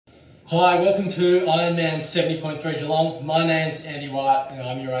Hi, welcome to IRONMAN 70.3 Geelong. My name's Andy White and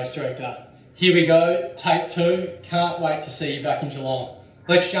I'm your race director. Here we go, take two. Can't wait to see you back in Geelong.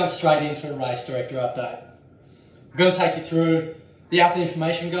 Let's jump straight into a race director update. I'm going to take you through the athlete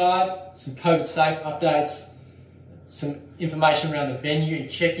information guide, some COVID safe updates, some information around the venue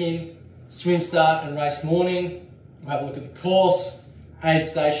and check-in, swim start and race morning. We'll have a look at the course, aid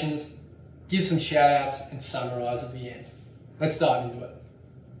stations, give some shout outs and summarise at the end. Let's dive into it.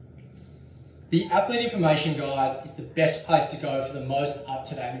 The athlete information guide is the best place to go for the most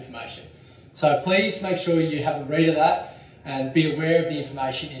up-to-date information. So please make sure you have a read of that and be aware of the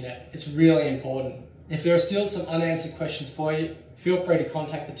information in it. It's really important. If there are still some unanswered questions for you, feel free to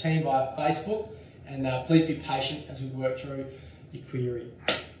contact the team via Facebook and please be patient as we work through your query.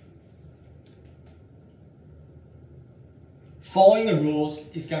 Following the rules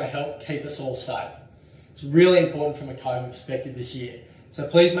is going to help keep us all safe. It's really important from a COVID perspective this year. So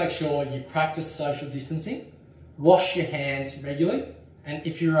please make sure you practice social distancing, wash your hands regularly, and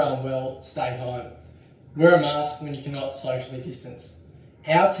if you're unwell, stay home. Wear a mask when you cannot socially distance.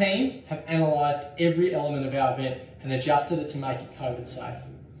 Our team have analysed every element of our event and adjusted it to make it COVID safe.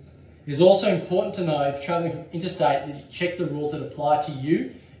 It is also important to know if travelling from interstate that you check the rules that apply to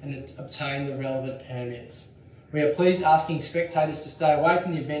you and obtain the relevant permits. We are pleased asking spectators to stay away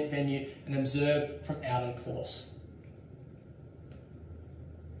from the event venue and observe from out on course.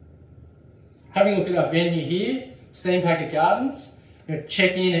 Having a look at our venue here, Steampacker Gardens, we're going to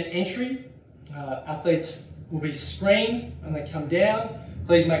check in at entry. Athletes will be screened when they come down.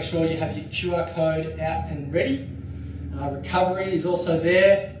 Please make sure you have your QR code out and ready. Recovery is also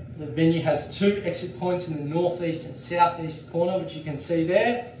there. The venue has 2 exit points in the northeast and southeast corner, which you can see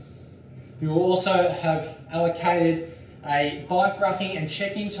there. We will also have allocated a bike racking and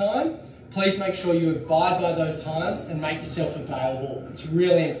check-in time. Please make sure you abide by those times and make yourself available. It's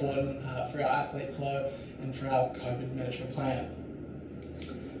really important for our athlete flow and for our COVID management plan.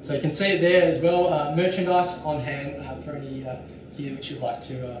 So you can see it there as well, merchandise on hand for any gear which you'd like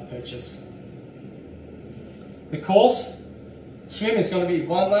to purchase. The course, swim is going to be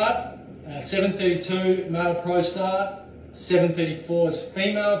 1 lap, 7:32 male pro start, 7:34 is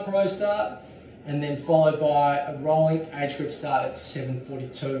female pro start, and then followed by a rolling age group start at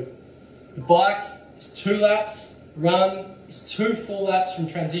 7:42. The bike is 2 laps, run is 2 full laps from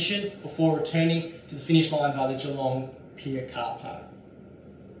transition before returning to the finish line by the Geelong Pier car park.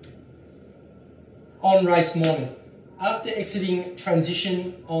 On race morning, after exiting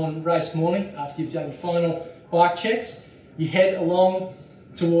transition on race morning, after you've done your final bike checks, you head along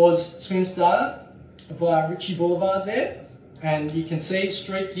towards swim start via Ritchie Boulevard there, and you can see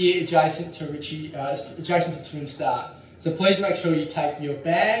street gear adjacent to swim start. So please make sure you take your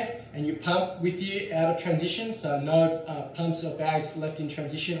bag and your pump with you out of transition, so no pumps or bags left in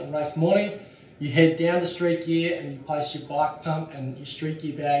transition on race morning. You head down to street gear and you place your bike pump and your street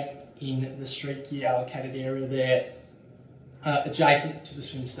gear bag in the street gear allocated area there, adjacent to the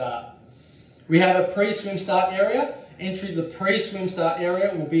swim start. We have a pre-swim start area. Entry to the pre-swim start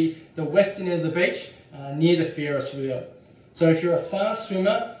area will be the western end of the beach near the Ferris wheel. So if you're a fast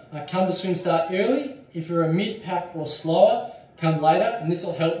swimmer, come to swim start early. If you're a mid-pack or slower, come later, and this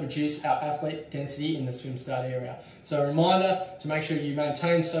will help reduce our athlete density in the swim start area. So a reminder to make sure you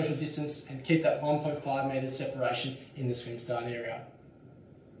maintain social distance and keep that 1.5 metres separation in the swim start area.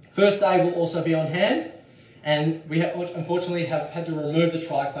 First aid will also be on hand, and we unfortunately have had to remove the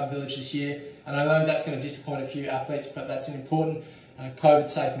Tri-Club Village this year, and I know that's going to disappoint a few athletes, but that's an important COVID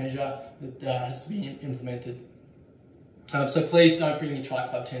safe measure that has to be implemented. So please don't bring your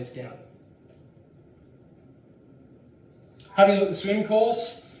Tri-Club tents down. Having a look at the swim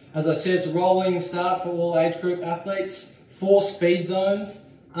course, as I said, it's a rolling start for all age group athletes. 4 speed zones,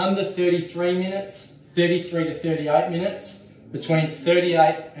 under 33 minutes, 33 to 38 minutes, between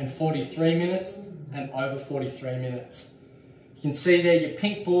 38 and 43 minutes, and over 43 minutes. You can see there your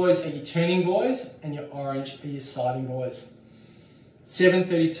pink boys are your turning boys, and your orange are your siding boys.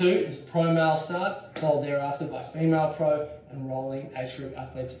 7:32 is a pro male start, followed thereafter by female pro and rolling age group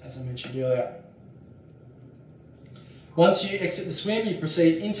athletes, as I mentioned earlier. Once you exit the swim, you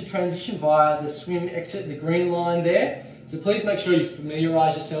proceed into transition via the swim exit, the green line there. So please make sure you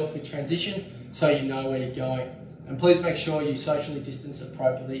familiarise yourself with transition so you know where you're going. And please make sure you socially distance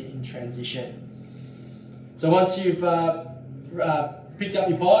appropriately in transition. So once you've picked up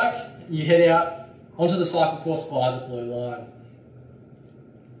your bike, you head out onto the cycle course via the blue line.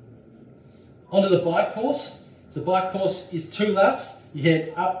 Onto the bike course. So the bike course is 2 laps. You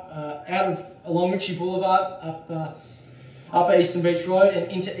head up along Ritchie Boulevard, up Upper Eastern Beach Road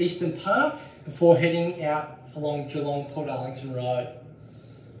and into Eastern Park before heading out along Geelong Port Arlington Road.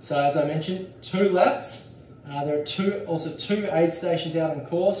 So as I mentioned, 2 laps. There are also two aid stations out on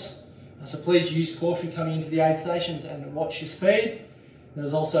course. So please use caution coming into the aid stations and watch your speed.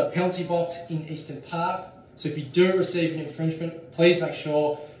 There's also a penalty box in Eastern Park. So if you do receive an infringement, please make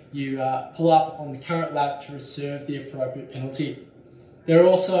sure you pull up on the current lap to reserve the appropriate penalty. There are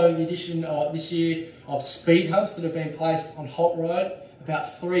also the addition this year of speed humps that have been placed on Holt Road,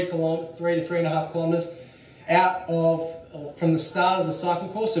 about 3 to 3.5 kilometres from the start of the cycle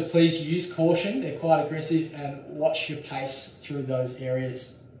course. So please use caution. They're quite aggressive, and watch your pace through those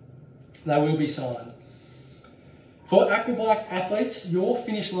areas. They will be signed. For aquabike athletes, your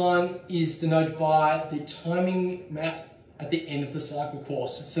finish line is denoted by the timing map at the end of the cycle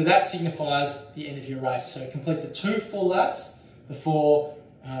course. So that signifies the end of your race. So complete the 2 full laps before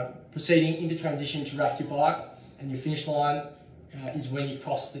proceeding into transition to rack your bike, and your finish line is when you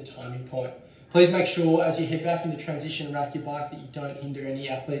cross the timing point. Please make sure as you head back into transition and rack your bike that you don't hinder any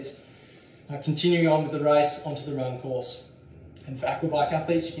athletes continuing on with the race onto the run course. And for aquabike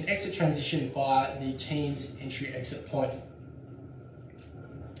athletes, you can exit transition via the team's entry-exit point.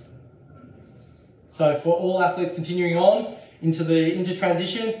 So for all athletes continuing on into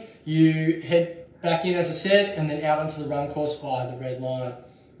transition, you head back in, as I said, and then out onto the run course via the red line.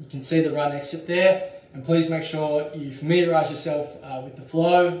 You can see the run exit there, and please make sure you familiarise yourself with the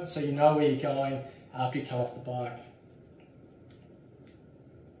flow so you know where you're going after you come off the bike.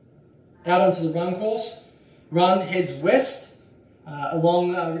 Out onto the run course. Run heads west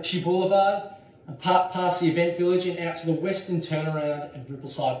along Ritchie Boulevard, past the event village and out to the western turnaround and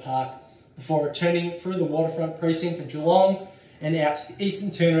Rippleside Park before returning through the waterfront precinct of Geelong and out to the eastern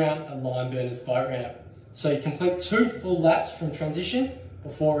turnaround and Lime Burners boat ramp. So you complete 2 full laps from transition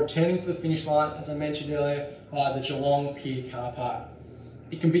before returning to the finish line, as I mentioned earlier, via the Geelong Pier car park.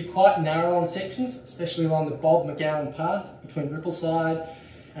 It can be quite narrow on sections, especially along the Bob McGowan path between Rippleside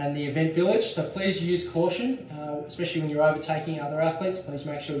and the event village, so please use caution, especially when you're overtaking other athletes. Please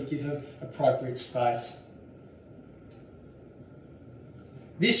make sure you give them appropriate space.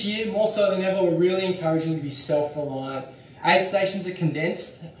 This year, more so than ever, we're really encouraging you to be self-reliant. Aid stations are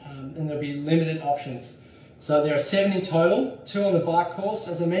condensed and there'll be limited options. So there are 7 in total, 2 on the bike course,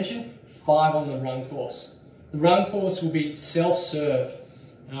 as I mentioned, 5 on the run course. The run course will be self-serve.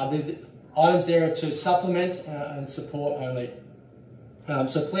 The items there are to supplement and support only.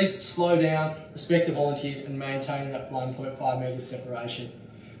 So please slow down, respect the volunteers and maintain that 1.5 metres separation.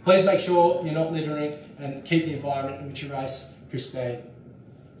 Please make sure you're not littering and keep the environment in which you race pristine.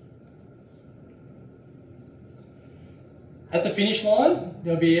 At the finish line,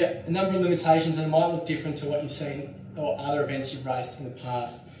 there'll be a number of limitations that might look different to what you've seen or other events you've raced in the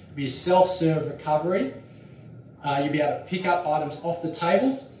past. There'll be a self-serve recovery. You'll be able to pick up items off the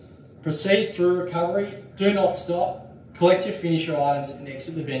tables, proceed through recovery, do not stop, collect your finisher items and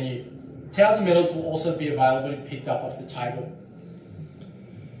exit the venue. Towels and medals will also be available to be picked up off the table.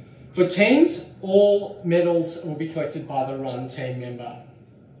 For teams, all medals will be collected by the run team member.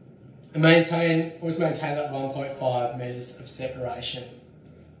 And always maintain that 1.5 metres of separation.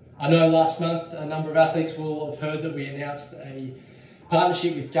 I know last month a number of athletes will have heard that we announced a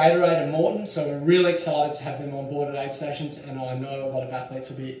partnership with Gatorade and Morton, so we're really excited to have them on board at aid stations, and I know a lot of athletes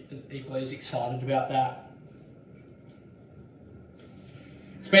will be equally as excited about that.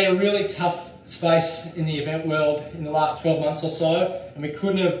 It's been a really tough space in the event world in the last 12 months or so, and we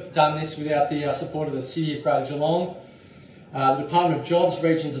couldn't have done this without the support of the City of Greater Geelong, the Department of Jobs,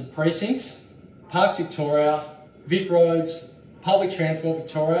 Regions and Precincts, Parks Victoria, Vic Roads, Public Transport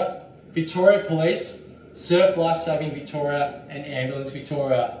Victoria, Victoria Police, Surf Lifesaving Victoria and Ambulance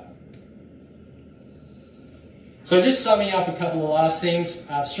Victoria. So just summing up a couple of last things,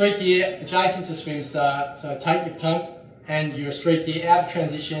 street gear adjacent to SwimStar, so take your pump and your street gear out of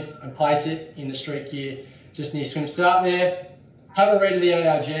transition and place it in the street gear just near SwimStart there. Have a read of the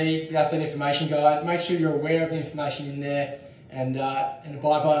ARG, the Athlete Information Guide. Make sure you're aware of the information in there and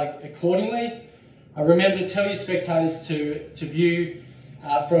abide by it accordingly. Remember to tell your spectators to view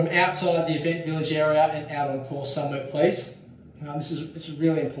from outside the event village area and out on course somewhere, please. This is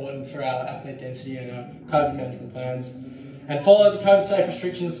really important for our athlete density and our COVID management plans. And follow the COVID safe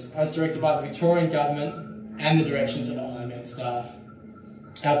restrictions as directed by the Victorian Government and the directions of the IRONMAN staff.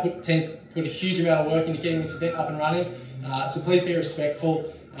 Our teams put a huge amount of work into getting this event up and running, so please be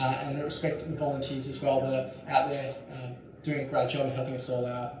respectful and respect the volunteers as well that are out there doing a great job of helping us all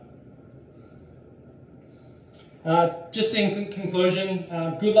out. Just in conclusion,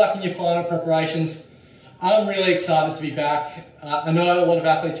 good luck in your final preparations. I'm really excited to be back. I know a lot of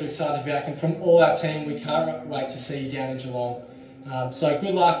athletes are excited to be back, and from all our team, we can't wait to see you down in Geelong. So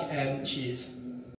good luck and cheers.